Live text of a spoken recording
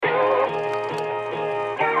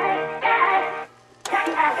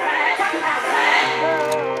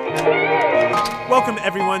Welcome,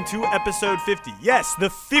 everyone, to episode 50. Yes, the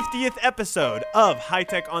 50th episode of High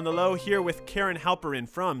Tech on the Low, here with Karen Halperin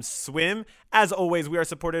from Swim. As always, we are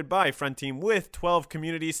supported by Front Team with 12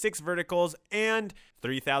 communities, 6 verticals, and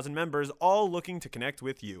 3,000 members, all looking to connect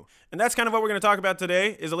with you. And that's kind of what we're going to talk about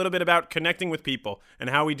today, is a little bit about connecting with people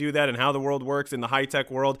and how we do that and how the world works in the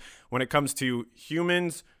high-tech world when it comes to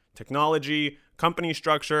humans, technology, company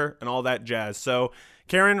structure, and all that jazz. So,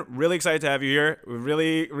 Karen, really excited to have you here.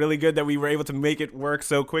 Really, really good that we were able to make it work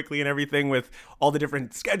so quickly and everything with all the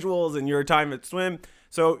different schedules and your time at Swim.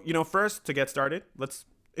 So, first, to get started, let's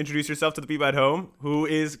introduce yourself to the people at home. Who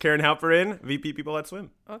is Karen Halperin, VP People at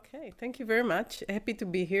Swim? Okay, thank you very much. Happy to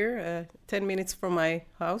be here. 10 minutes from my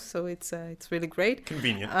house, so it's really great.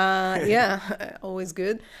 Convenient. Yeah, always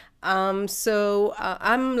good. So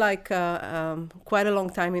I'm like quite a long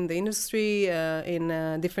time in the industry,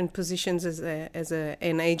 in different positions as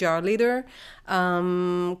an HR leader.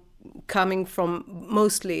 Coming from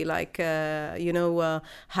mostly like,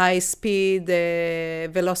 high speed,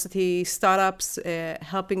 velocity startups,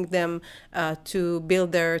 helping them to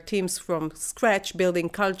build their teams from scratch, building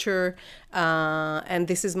culture. And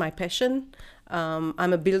this is my passion.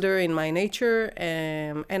 I'm a builder in my nature.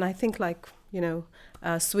 And I think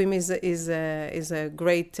Swim is a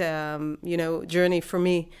great, journey for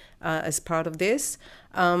me as part of this.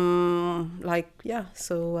 Well,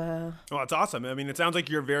 it's awesome. I mean, it sounds like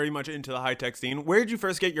you're very much into the high-tech scene. Where did you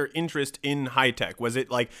first get your interest in high-tech? Was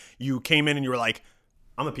it like you came in and you were like,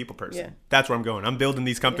 I'm a people person. Yeah. That's where I'm going. I'm building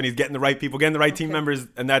these companies, getting the right people, getting the right team members,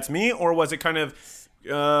 and that's me? Or was it kind of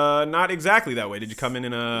not exactly that way? Did you come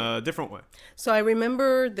in a different way? So I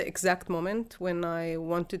remember the exact moment when I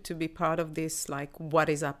wanted to be part of this, like what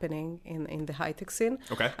is happening in the high-tech scene.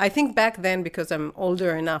 Okay. I think back then, because I'm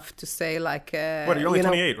older enough to say like... What, you're only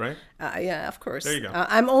 28, right? Yeah, of course. There you go.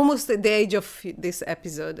 I'm almost at the age of this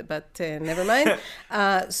episode, but never mind.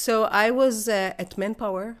 So I was at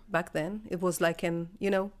Manpower back then. It was like a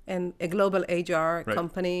global HR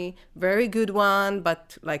company, very good one,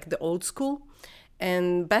 but like the old school.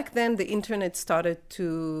 And back then, the internet,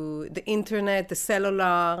 the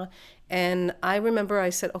cellular, and I remember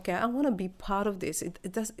I said, okay, I want to be part of this.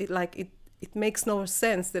 It makes no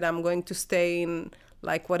sense that I'm going to stay in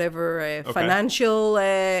like whatever financial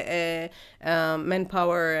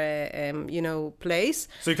Manpower, place.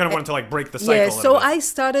 So you kind of wanted to like break the cycle. Yeah, so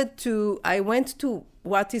I went to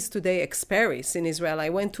what is today Experis in Israel. I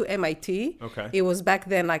went to MIT. Okay. It was back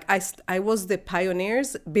then, like I was the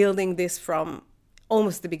pioneers building this from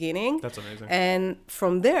almost the beginning. That's amazing. And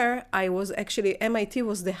from there, MIT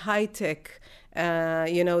was the high-tech,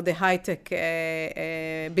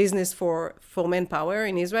 business for Manpower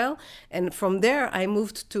in Israel. And from there, I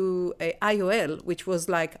moved to IOL, which was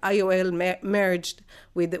like IOL merged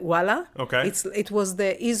with Walla. Okay. It was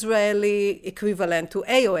the Israeli equivalent to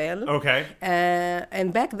AOL. Okay.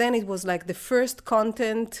 And back then, it was like the first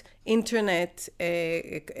content internet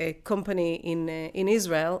company in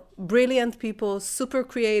Israel. Brilliant people, super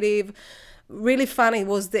creative, really fun. It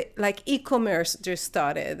was like e-commerce just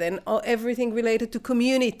started, and everything related to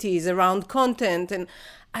communities around content, and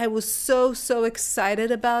I was so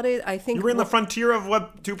excited about it. I think you were in the frontier of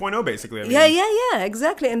Web 2.0, basically. I mean. Yeah,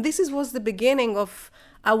 exactly. And this was the beginning of,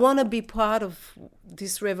 I want to be part of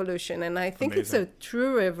this revolution, and I think Amazing. It's a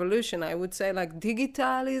true revolution. I would say like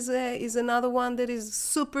digital is another one that is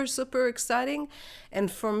super exciting. And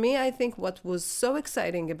for me, I think what was so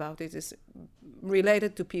exciting about it is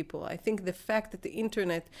related to people. I think the fact that the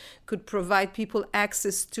internet could provide people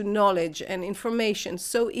access to knowledge and information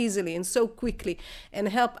so easily and so quickly, and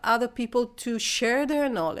help other people to share their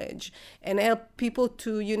knowledge, and help people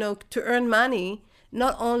to earn money,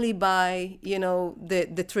 not only by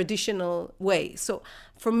the traditional way. So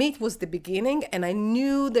for me, it was the beginning, and I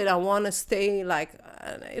knew that I want to stay like,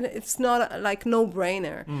 it's not like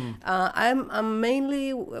no-brainer. I'm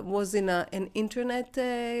mainly was in an internet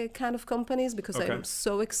kind of companies, because I'm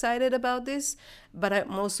so excited about this, but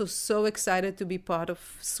I'm also so excited to be part of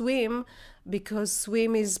Swim, because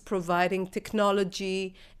Swim is providing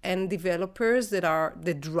technology and developers that are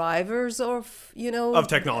the drivers of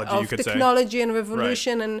technology, you could say. Technology and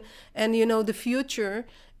revolution, and the future.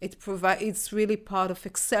 It's really part of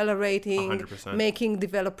accelerating, 100%. Making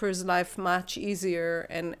developers' life much easier,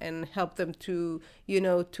 and help them to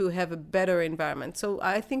have a better environment. So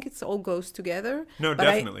I think it all goes together. No,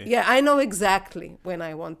 definitely. I know exactly when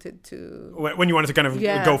I wanted to. When you wanted to kind of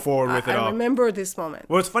go forward with it all. I remember this moment.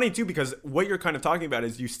 Well, it's funny too, because what you're kind of talking about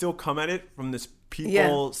is you still come at it from this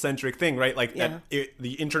people-centric thing, right? Like Yeah.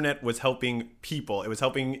 the internet was helping people. It was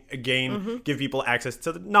helping, again, give people access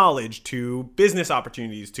to the knowledge, to business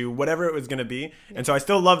opportunities, to whatever it was going to be. And so I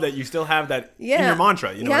still love that you still have that in your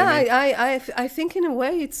mantra. You know what I mean? I think in a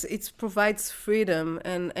way it provides freedom,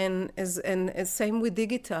 and as same with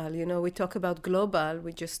digital. You know, we talk about global.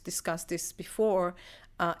 We just discussed this before.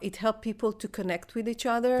 It helps people to connect with each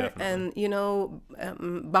other, Definitely. and you know,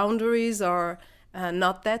 boundaries are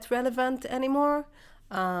not that relevant anymore.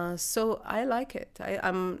 So I like it.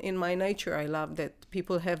 I'm in my nature. I love that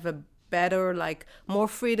people have a better, like more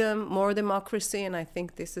freedom, more democracy, and I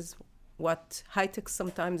think this is what high tech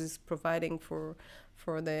sometimes is providing for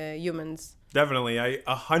the humans. Definitely. I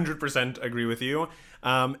 100% agree with you.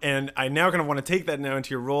 And I now kind of want to take that now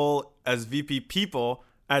into your role as VP People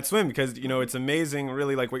at Swim, because, you know, it's amazing,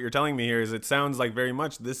 really, like what you're telling me here is it sounds like very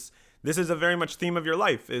much this is a very much theme of your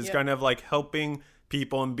life, is kind of like helping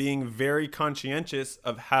people and being very conscientious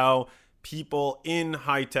of how people in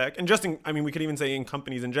high tech, and just in, I mean, we could even say in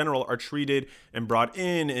companies in general, are treated and brought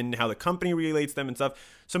in, and how the company relates them and stuff.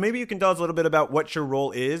 So maybe you can tell us a little bit about what your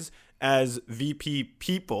role is as VP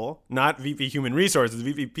People, not VP Human Resources,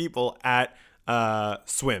 VP People at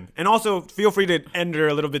Swim. And also feel free to enter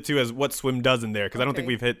a little bit too as what Swim does in there, because I don't think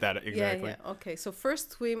we've hit that exactly. Yeah. Okay. So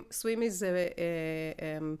first, Swim is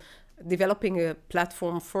developing a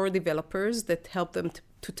platform for developers that help them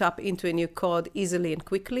to tap into a new code easily and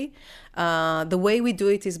quickly. The way we do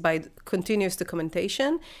it is by continuous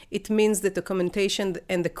documentation. It means that the documentation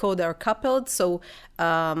and the code are coupled, so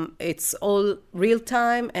it's all real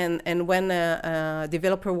time, and when a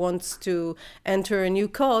developer wants to enter a new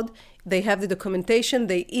code, they have the documentation.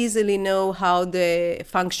 They easily know how the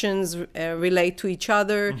functions relate to each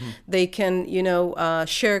other. Mm-hmm. They can,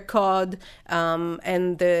 share code.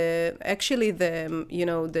 And the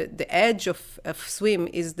edge of Swim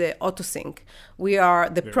is the autosync.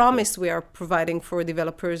 Promise we are providing for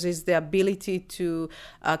developers is the ability to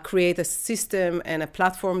create a system and a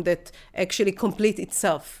platform that actually complete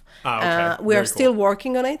itself. We are still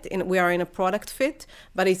working on it, and we are in a product fit,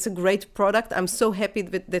 but it's a great product. I'm so happy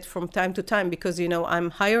that from time to time, because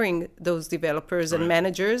I'm hiring those developers and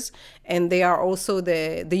managers, and they are also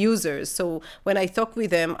the users. So when I talk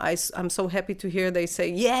with them, I'm so happy to hear they say,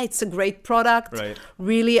 yeah, it's a great product. Right.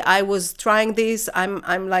 Really, I was trying this.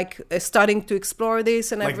 I'm like starting to explore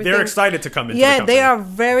this and everything. They're excited to come into the company. They are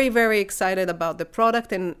very, very excited about the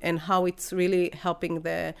product and how it's really helping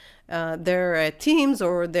their teams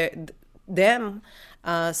or them.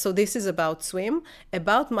 So this is about Swim.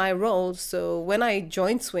 About my role, so when I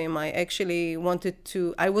joined Swim, I actually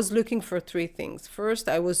I was looking for three things. First,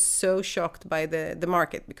 I was so shocked by the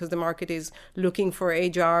market, because the market is looking for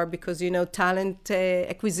HR, because, talent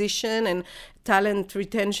acquisition and talent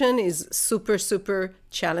retention is super, super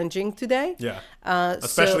challenging today. Yeah.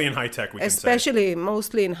 Especially in high tech, especially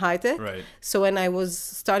mostly in high tech. Right. So when I was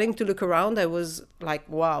starting to look around, I was like,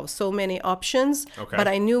 wow, so many options. Okay. But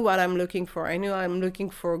I knew what I'm looking for. I knew I'm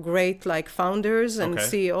looking for great founders and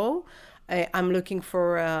CEO. I'm looking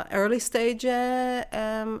for early stage,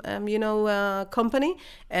 company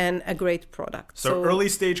and a great product. So early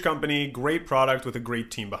stage company, great product with a great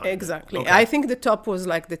team behind it. Exactly. Okay. I think the top was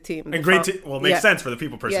the team. And great team. Well, it makes sense for the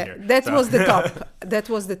people person here. That was the top. That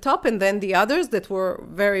was the top. And then the others that were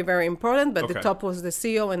very, very important. But the top was the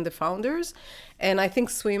CEO and the founders. And I think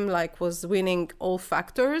Swim was winning all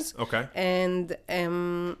factors. Okay. And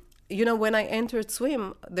when I entered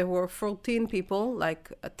Swim, there were 14 people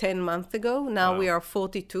 10 months ago. Now we are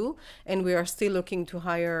 42, and we are still looking to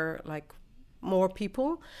hire more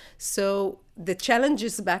people. So the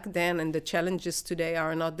challenges back then and the challenges today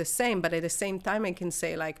are not the same, but at the same time, I can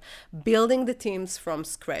say building the teams from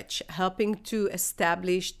scratch, helping to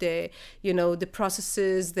establish the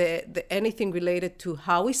processes, the anything related to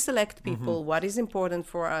how we select people, what is important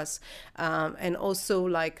for us, and also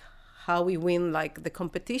how we win the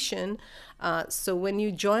competition. So when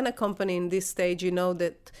you join a company in this stage,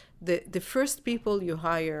 that the first people you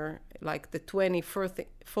hire, the 20,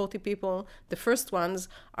 40 people, the first ones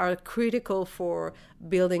are critical for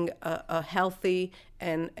building a healthy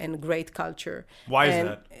and great culture. Why is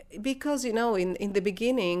that? Because, in the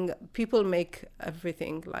beginning, people make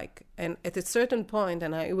everything and at a certain point,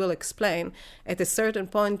 and I will explain, at a certain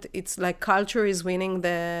point, it's culture is winning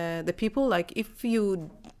the people. If you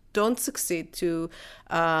don't succeed to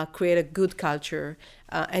create a good culture,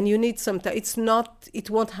 and you need some time. It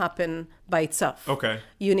won't happen by itself. Okay.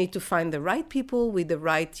 You need to find the right people with the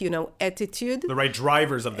right, attitude. The right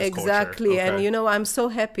drivers of this culture. Exactly. Okay. And, I'm so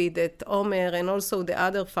happy that Omer and also the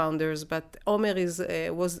other founders, but Omer is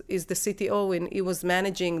the CTO, and he was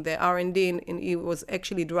managing the R&D, and he was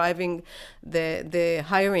actually driving the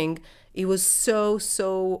hiring. He was so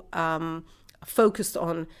focused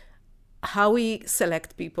on how we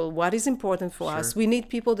select people, what is important for us. We need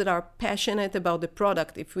people that are passionate about the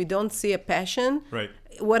product. If we don't see a passion, right,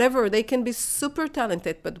 whatever, they can be super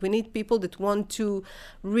talented, but we need people that want to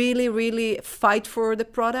really, really fight for the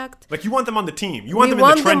product. Like you want them on the team. You want them in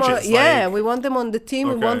the trenches. We want them on the team.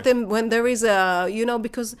 Okay. We want them when there is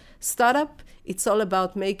because startup, it's all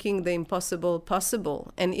about making the impossible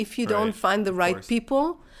possible. And if you don't find the right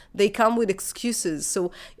people, they come with excuses.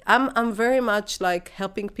 So I'm very much like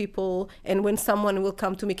helping people. And when someone will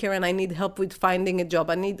come to me, Karen, I need help with finding a job,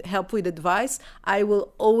 I need help with advice, I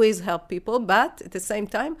will always help people. But at the same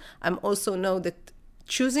time, I'm also know that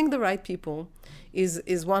choosing the right people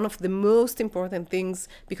is one of the most important things,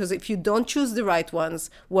 because if you don't choose the right ones,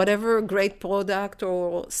 whatever great product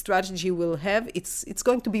or strategy will have, it's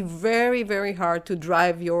going to be very, very hard to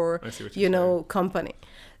drive your company.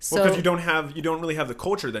 Well, because you don't really have the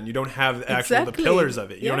culture then. You don't have the pillars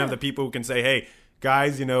of it. You don't have the people who can say, hey,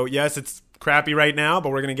 guys, yes, it's crappy right now, but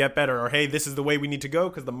we're going to get better. Or, hey, this is the way we need to go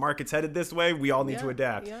because the market's headed this way. We all need to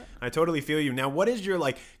adapt. Yeah. I totally feel you. Now, what is your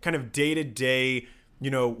kind of day-to-day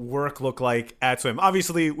work look like at Swim?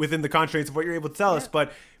 Obviously within the constraints of what you're able to tell us,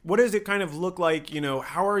 but what does it kind of look like?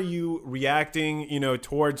 How are you reacting,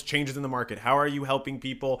 towards changes in the market? How are you helping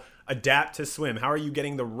people adapt to Swim? How are you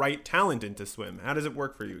getting the right talent into Swim? How does it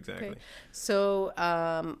work for you exactly? Okay. So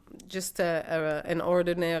just an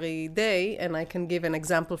ordinary day, and I can give an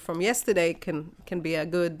example from yesterday. Can be a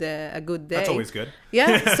good day. That's always good.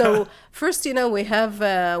 Yeah. So first, we have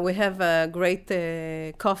a great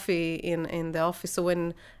coffee in the office. So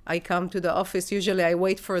when I come to the office, usually I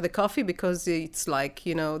wait for the coffee because it's like,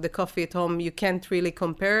 the coffee at home, you can't really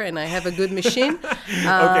compare, and I have a good machine.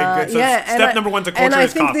 Okay, good. So step number one to culture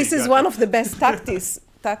is coffee. And I think this is one of the best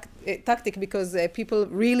tactic because people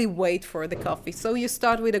really wait for the coffee. So you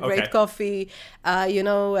start with a great coffee,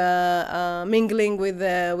 mingling with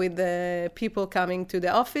the people coming to the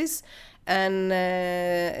office. And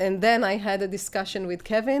then I had a discussion with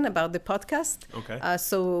Kevin about the podcast. Okay.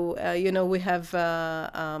 We have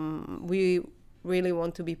we really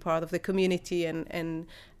want to be part of the community and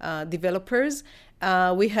developers.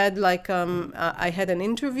 We had I had an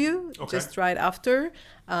interview just right after.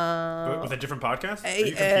 With a different podcast?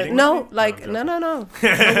 No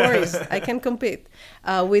worries. I can compete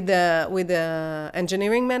with the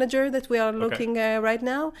engineering manager that we are looking right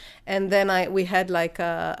now, and then we had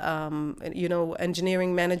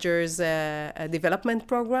engineering managers development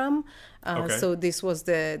program. So this was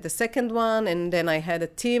the second one, and then I had a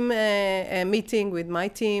team meeting with my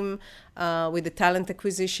team, with the talent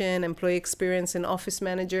acquisition, employee experience, and office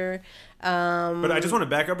manager. But I just want to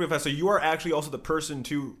back up real fast. So you are actually also the person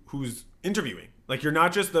who's interviewing. Like you're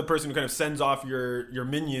not just the person who kind of sends off your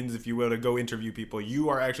minions, if you will, to go interview people. You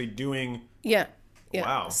are actually doing. Yeah.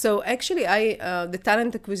 Wow. So actually, the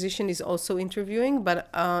talent acquisition is also interviewing, but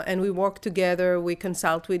and we work together. We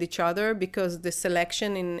consult with each other because the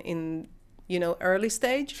selection in early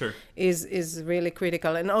stage is really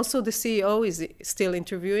critical. And also the CEO is still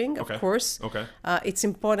interviewing, of course. Okay. It's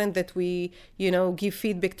important that we, give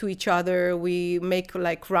feedback to each other. We make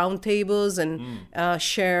round tables and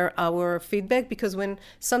share our feedback, because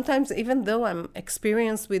sometimes even though I'm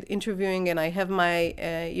experienced with interviewing and I have my,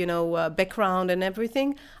 background and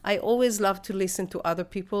everything, I always love to listen to other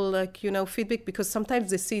people, feedback, because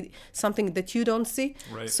sometimes they see something that you don't see.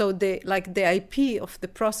 Right. So the IP of the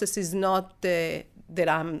process is not that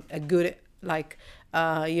I'm a good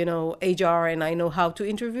HR and I know how to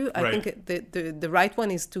interview. I think the right one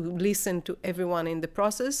is to listen to everyone in the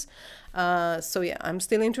process. I'm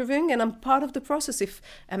still interviewing and I'm part of the process. If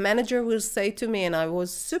a manager will say to me, and I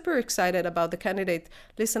was super excited about the candidate,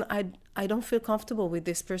 listen, I don't feel comfortable with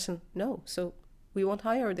this person. No, so we won't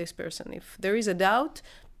hire this person. If there is a doubt,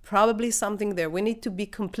 probably something there. We need to be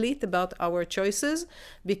complete about our choices,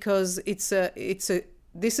 because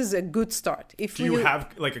this is a good start. Do you have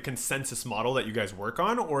a consensus model that you guys work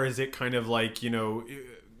on, or is it kind of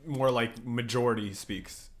more like majority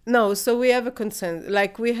speaks? No, so we have a consensus.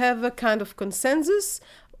 We have a kind of consensus.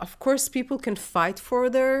 Of course, people can fight for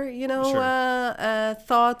their,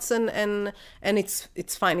 thoughts, and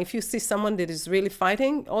it's fine. If you see someone that is really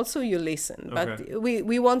fighting, also you listen. But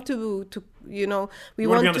we want to you know, we You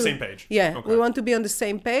want to be on the same page. Yeah, Okay. we want to be on the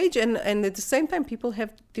same page, and at the same time, people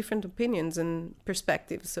have different opinions and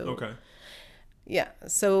perspectives. So Okay. yeah,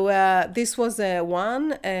 so this was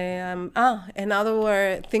one.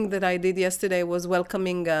 Another thing that I did yesterday was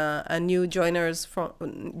welcoming a new joiner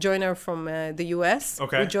from the U.S.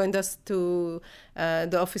 Okay. who joined us to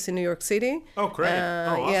the office in New York City. Oh, great.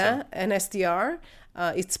 Awesome. Yeah, an SDR.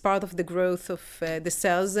 It's part of the growth of the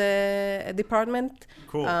sales department.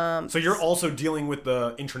 Cool. So you're also dealing with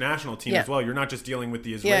the international team as well. You're not just dealing with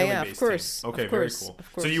the Israeli-based of course. team. Okay, of course, very cool. Of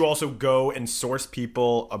course. So you also go and source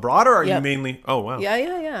people abroad, or are you mainly? Oh, wow.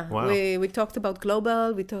 Yeah. Wow. We talked about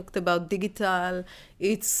global. We talked about digital.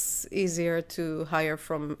 It's easier to hire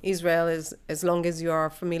from Israel as long as you are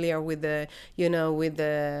familiar with the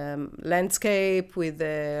landscape, with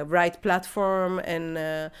the right platform, and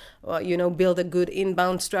build a good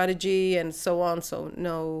inbound strategy and so on. So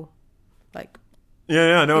no, like.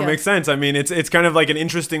 Yeah, it makes sense. I mean, it's kind of like an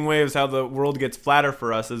interesting way of how the world gets flatter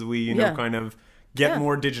for us as we, kind of get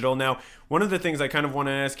more digital. Now, one of the things I kind of want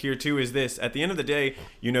to ask here too is this: at the end of the day,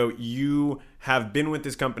 you have been with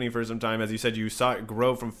this company for some time. As you said, you saw it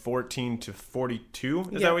grow from 14 to 42.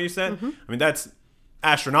 Is that what you said? Mm-hmm. I mean, that's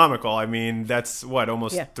astronomical. I mean, that's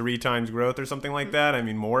almost 3 times growth or something like that. I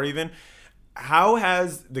mean, more even. How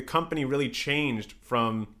has the company really changed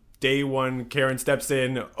from day one, Karen steps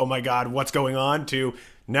in, oh my God, what's going on, to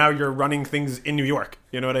now you're running things in New York?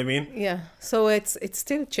 You know what I mean? Yeah. So it's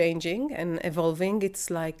still changing and evolving.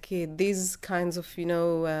 It's like these kinds of,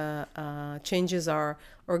 changes are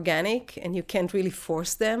organic and you can't really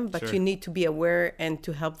force them, but you need to be aware and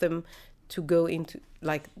to help them to go into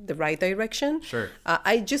like the right direction. Sure.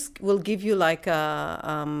 I just will give you like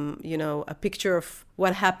a picture of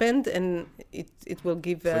what happened, and it will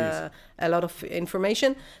give a lot of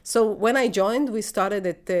information. So when I joined, we started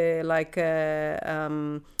at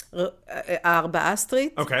Arba'a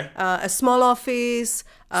Street. Okay. A small office.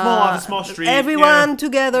 Small street. Everyone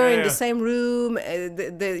together in the same room.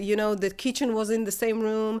 The kitchen was in the same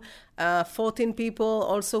room. 14 people.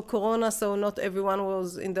 Also Corona, so not everyone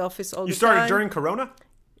was in the office all the time. You started during Corona?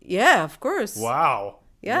 Yeah, of course. Wow.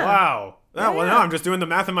 Yeah. Wow. Well, now I'm just doing the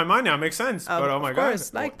math in my mind now. It makes sense. But oh my God.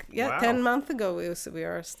 Of course. Wow. 10 months ago, we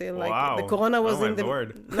are still like, wow. the Corona was in the,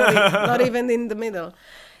 Lord. not even in the middle.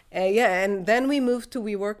 And then we moved to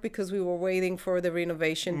WeWork because we were waiting for the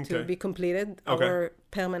renovation to be completed, our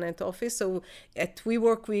permanent office. So at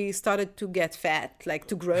WeWork, we started to get fat, like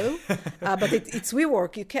to grow. But it's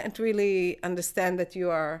WeWork. You can't really understand that you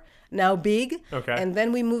are now big. Okay. And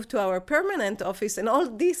then we moved to our permanent office, and all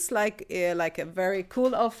this like a very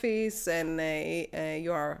cool office, and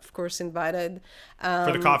you are, of course, invited.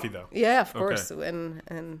 For the coffee, though. Yeah, of course.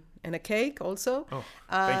 And a cake also. Oh,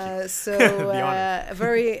 thank you. So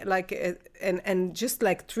very like and just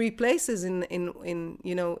like 3 places in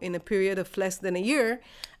a period of less than a year.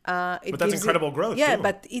 But that's incredible growth. Yeah, too.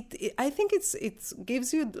 but I think it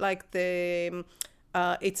gives you like the.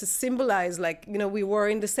 It's a symbolize, like, we were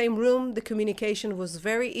in the same room. The communication was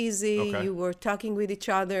very easy. Okay. You were talking with each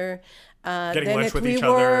other. Getting then lunch at with each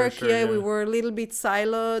WeWork, other. Sure, we were a little bit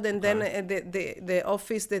siloed. And then the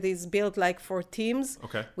office that is built like for teams.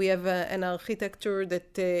 Okay. We have an architecture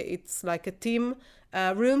that it's like a team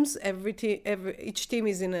rooms. Each team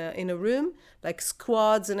is in a room, like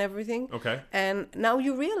squads and everything. Okay. And now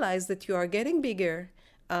you realize that you are getting bigger.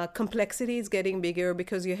 Complexity is getting bigger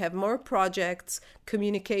because you have more projects.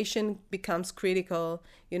 Communication becomes critical.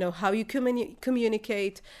 How you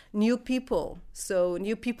communicate. New people. So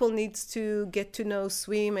new people needs to get to know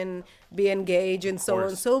Swim and be engaged and so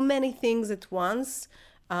on. So many things at once,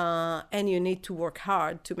 and you need to work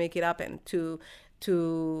hard to make it happen. To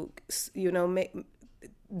make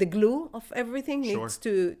the glue of everything needs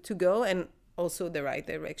to go, and also the right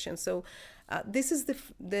direction. So. This is the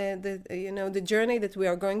journey that we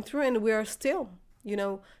are going through, and we are still,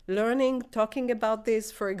 learning, talking about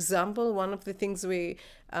this. For example, one of the things we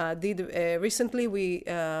did recently, we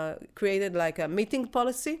created like a meeting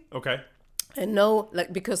policy. Okay. And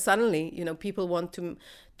because suddenly, people want to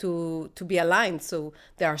be aligned. So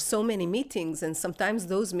there are so many meetings, and sometimes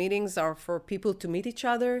those meetings are for people to meet each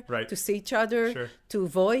other, to see each other, to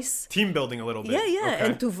voice. Team building a little bit. Yeah, okay.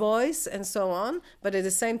 and to voice and so on. But at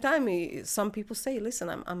the same time, some people say, listen,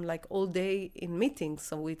 I'm like all day in meetings,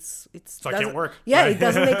 so so I can't work. Yeah, it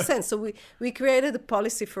doesn't make sense. So we created a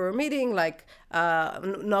policy for a meeting, like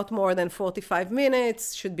not more than 45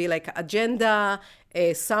 minutes, should be like agenda,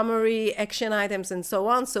 a summary, action items, and so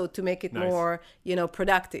on. So to make it more,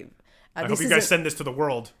 productive. I hope you guys send this to the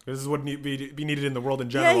world. This is what be needed in the world in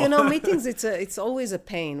general. Yeah, meetings. It's always a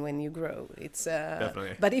pain when you grow. It's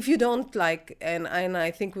definitely. But if you don't and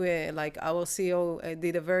I think our CEO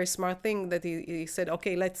did a very smart thing that he said,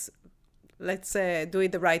 okay, let's do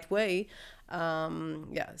it the right way.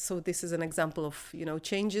 So this is an example of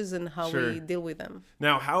changes and how we deal with them.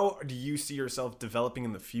 Now, how do you see yourself developing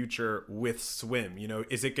in the future with Swim?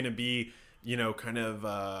 Is it going to be kind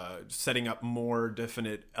of setting up more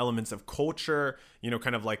definite elements of culture,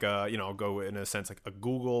 kind of like I'll go in a sense like a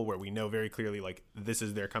Google, where we know very clearly like this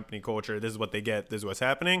is their company culture, this is what they get, this is what's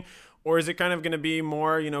happening? Or is it kind of going to be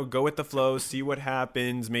more, go with the flow, see what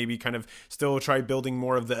happens, maybe kind of still try building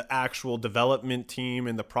more of the actual development team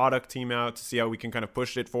and the product team out to see how we can kind of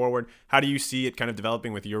push it forward? How do you see it kind of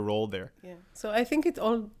developing with your role there? Yeah, so I think it's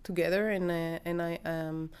all together, and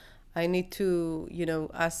I need to,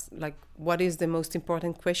 ask what is the most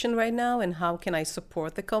important question right now and how can I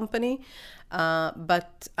support the company?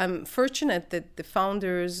 But I'm fortunate that the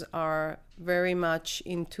founders are very much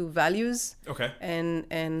into values. Okay.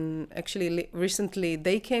 And actually recently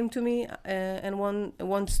they came to me and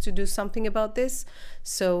wants to do something about this.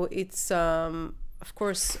 So it's, of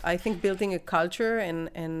course, I think building a culture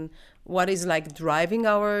and what is driving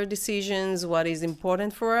our decisions, what is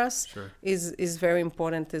important for us, is very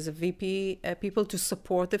important as a VP, people to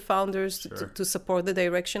support the founders, to support the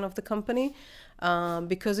direction of the company,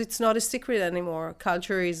 because it's not a secret anymore.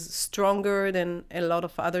 Culture is stronger than a lot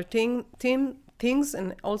of other things.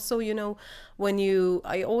 And also,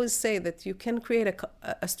 I always say that you can create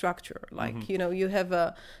a structure, you have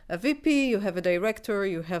a VP, you have a director,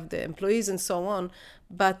 you have the employees and so on,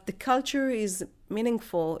 but the culture is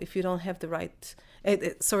meaningful if you don't have the right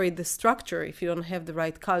the structure, if you don't have the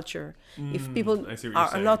right culture. If people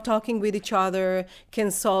are not talking with each other,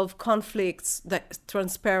 can solve conflicts,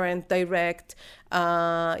 transparent, direct,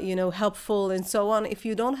 helpful and so on. If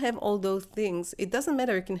you don't have all those things, it doesn't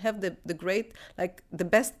matter. You can have the great, the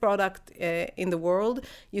best product in the world.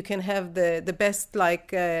 You can have the best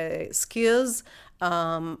skills,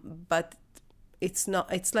 but it's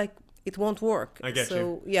it won't work. I get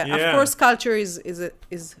you. So of course, culture is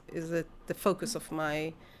the focus of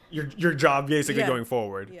my your job basically going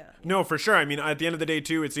forward. Yeah. No, for sure. I mean, at the end of the day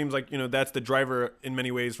too, it seems like that's the driver in many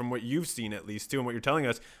ways, from what you've seen at least too, and what you're telling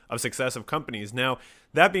us, of success of companies. Now,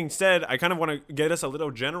 that being said, I kind of want to get us a little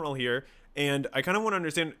general here, and I kind of want to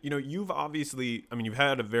understand. You've obviously, you've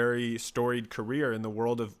had a very storied career in the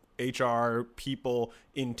world of HR, people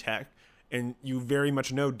in tech, and you very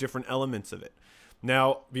much know different elements of it.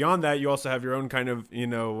 Now, beyond that, you also have your own kind of,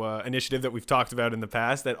 initiative that we've talked about in the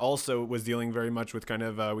past that also was dealing very much with kind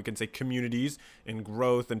of, we can say, communities and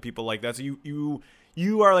growth and people like that. So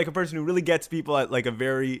you are like a person who really gets people at like a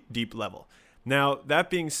very deep level. Now,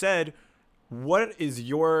 that being said, what is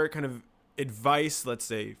your kind of advice, let's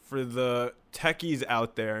say, for the techies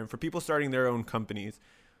out there and for people starting their own companies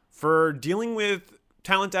for dealing with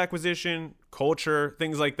talent acquisition, culture,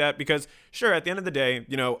 things like that? Because sure, at the end of the day,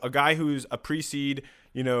 a guy who's a pre-seed,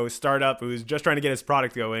 startup who's just trying to get his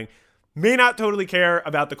product going may not totally care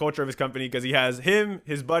about the culture of his company, because he has him,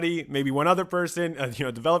 his buddy, maybe one other person,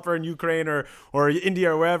 a developer in Ukraine or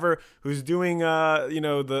India or wherever, who's doing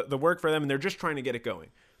the work for them, and they're just trying to get it going.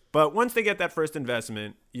 But once they get that first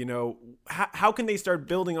investment, how can they start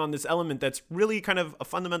building on this element that's really kind of a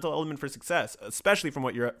fundamental element for success, especially from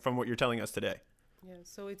what you're telling us today? Yeah,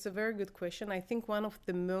 so it's a very good question. I think one of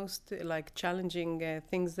the most challenging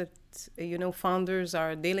things that founders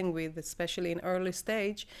are dealing with, especially in early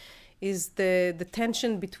stage, is the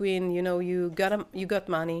tension between you got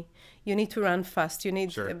money, you need to run fast, you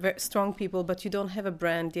need strong people, but you don't have a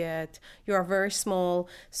brand yet. You are very small,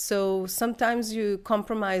 so sometimes you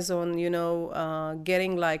compromise on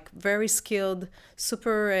getting very skilled,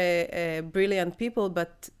 super brilliant people,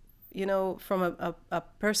 but from a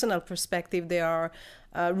personal perspective, they are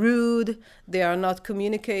rude, they are not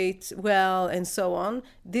communicate well, and so on.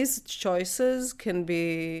 These choices can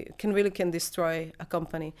really destroy a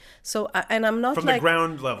company. So, and I'm not from the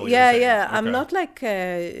ground level. Yeah. Okay. I'm not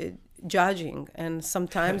judging, and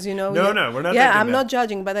sometimes No, we're not. Yeah, I'm not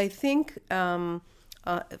judging, but I think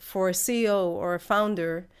for a CEO or a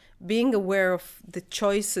founder, being aware of the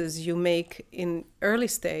choices you make in early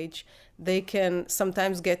stage, they can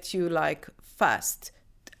sometimes get you fast,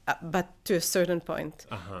 but to a certain point.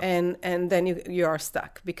 And then you are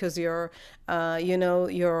stuck because your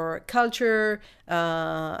culture,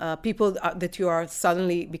 people that you are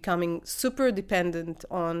suddenly becoming super dependent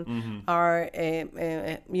on are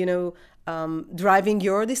driving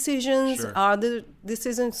your decisions, are the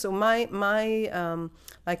decisions. So my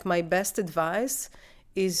best advice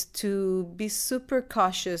is to be super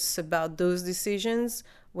cautious about those decisions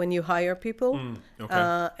when you hire people,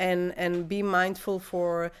 and be mindful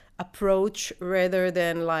for approach rather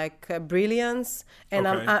than like brilliance. And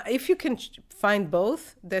if you can find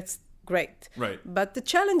both, that's great. Right. But the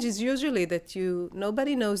challenge is usually that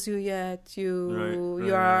nobody knows you yet.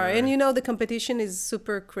 And you know the competition is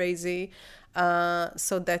super crazy.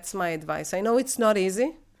 So that's my advice. I know it's not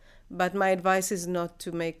easy, but my advice is not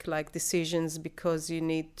to make like decisions because you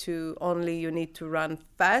need to run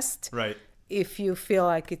fast. Right. If you feel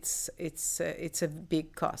like it's a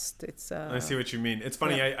big cost. I see what you mean. It's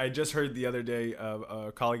funny. Yeah. I just heard the other day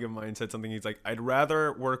a colleague of mine said something. He's like, I'd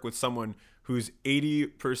rather work with someone who's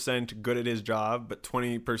 80% good at his job, but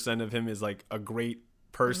 20% of him is like a great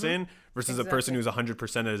person versus a person who's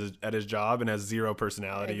 100% at his job and has zero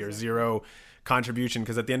personality or zero contribution.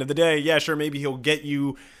 Because at the end of the day, yeah, sure, maybe he'll get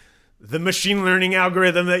you the machine learning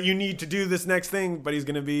algorithm that you need to do this next thing, but he's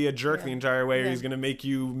going to be a jerk the entire way, or he's going to make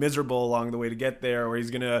you miserable along the way to get there, or he's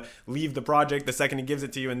going to leave the project the second he gives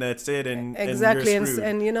it to you, and that's it. And exactly, and you're screwed.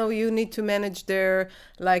 And you know, you need to manage their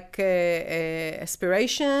like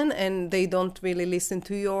aspiration, and they don't really listen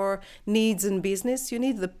to your needs in business. You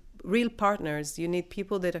need the real partners. You need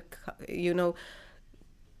people that are,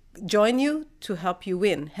 join you to help you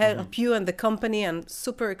win, help you and the company, and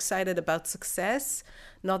super excited about success,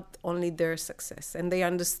 not only their success. And they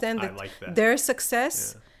understand that their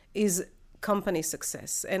success is company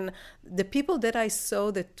success. And the people that I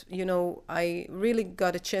saw that, I really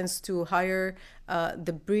got a chance to hire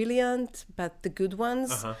the brilliant, but the good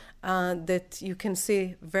ones that you can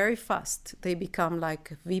see very fast. They become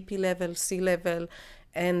like VP level, C level.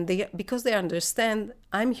 And because they understand,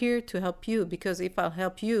 I'm here to help you, because if I'll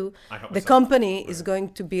help you, the company is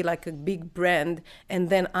going to be like a big brand, and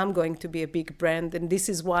then I'm going to be a big brand, and this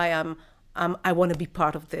is why I want to be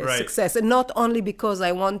part of the success, and not only because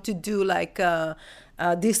I want to do like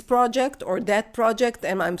this project or that project,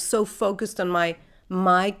 and I'm so focused on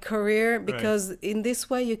my career, because in this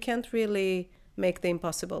way you can't really make the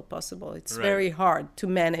impossible possible. It's very hard to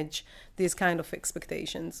manage these kind of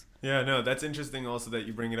expectations. Yeah, no, that's interesting also that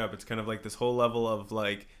you bring it up. It's kind of like this whole level of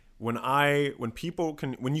like when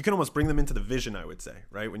you can almost bring them into the vision, I would say,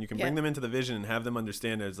 right? When you can bring them into the vision and have them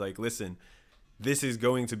understand it's like, listen, this is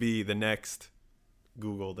going to be the next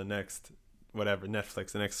Google, the next whatever,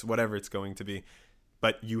 Netflix, the next whatever it's going to be.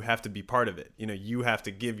 But you have to be part of it. You have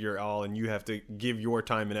to give your all, and you have to give your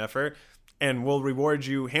time and effort. And we'll reward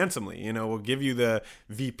you handsomely. We'll give you the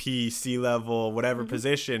VP, C-level, whatever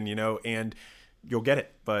position, and you'll get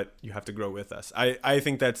it. But you have to grow with us. I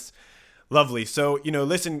think that's lovely. So,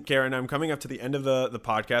 listen, Karen, I'm coming up to the end of the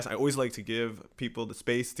podcast. I always like to give people the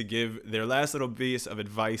space to give their last little piece of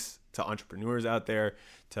advice to entrepreneurs out there,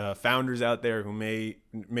 to founders out there who may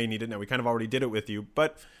need it. Now, we kind of already did it with you,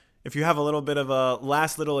 but if you have a little bit of a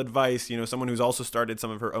last little advice, someone who's also started some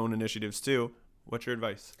of her own initiatives too, what's your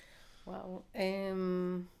advice? Wow.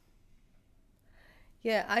 I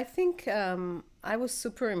think I was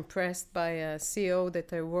super impressed by a CEO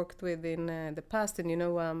that I worked with in the past.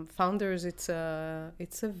 And, founders, it's a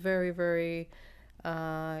very, very,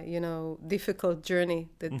 difficult journey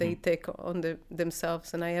that they take on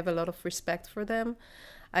themselves. And I have a lot of respect for them.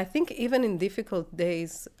 I think even in difficult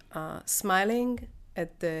days, smiling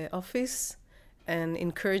at the office and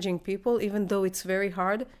encouraging people, even though it's very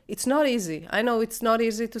hard. It's not easy. I know it's not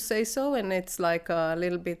easy to say so, and it's like a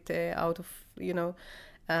little bit out of,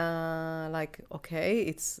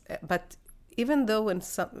 but even though when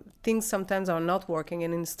some things sometimes are not working,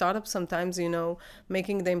 and in startups sometimes,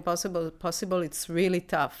 making the impossible possible, it's really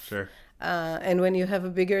tough. Sure. And when you have a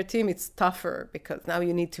bigger team, it's tougher, because now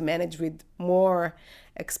you need to manage with more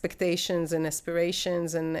expectations and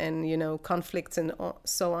aspirations and conflicts and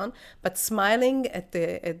so on. But smiling at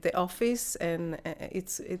the office, and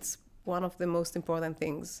it's one of the most important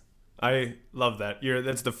things. I love that. You are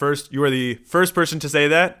the first person to say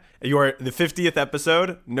that. You are the 50th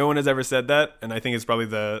episode. No one has ever said that, and I think it's probably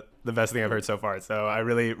the best thing I've heard so far. So I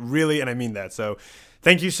really, really, and I mean that. So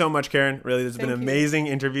thank you so much, Karen. Really, this has been an amazing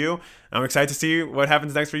interview. I'm excited to see what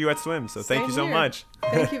happens next for you at Swim. So thank you so much.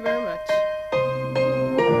 Thank you very much.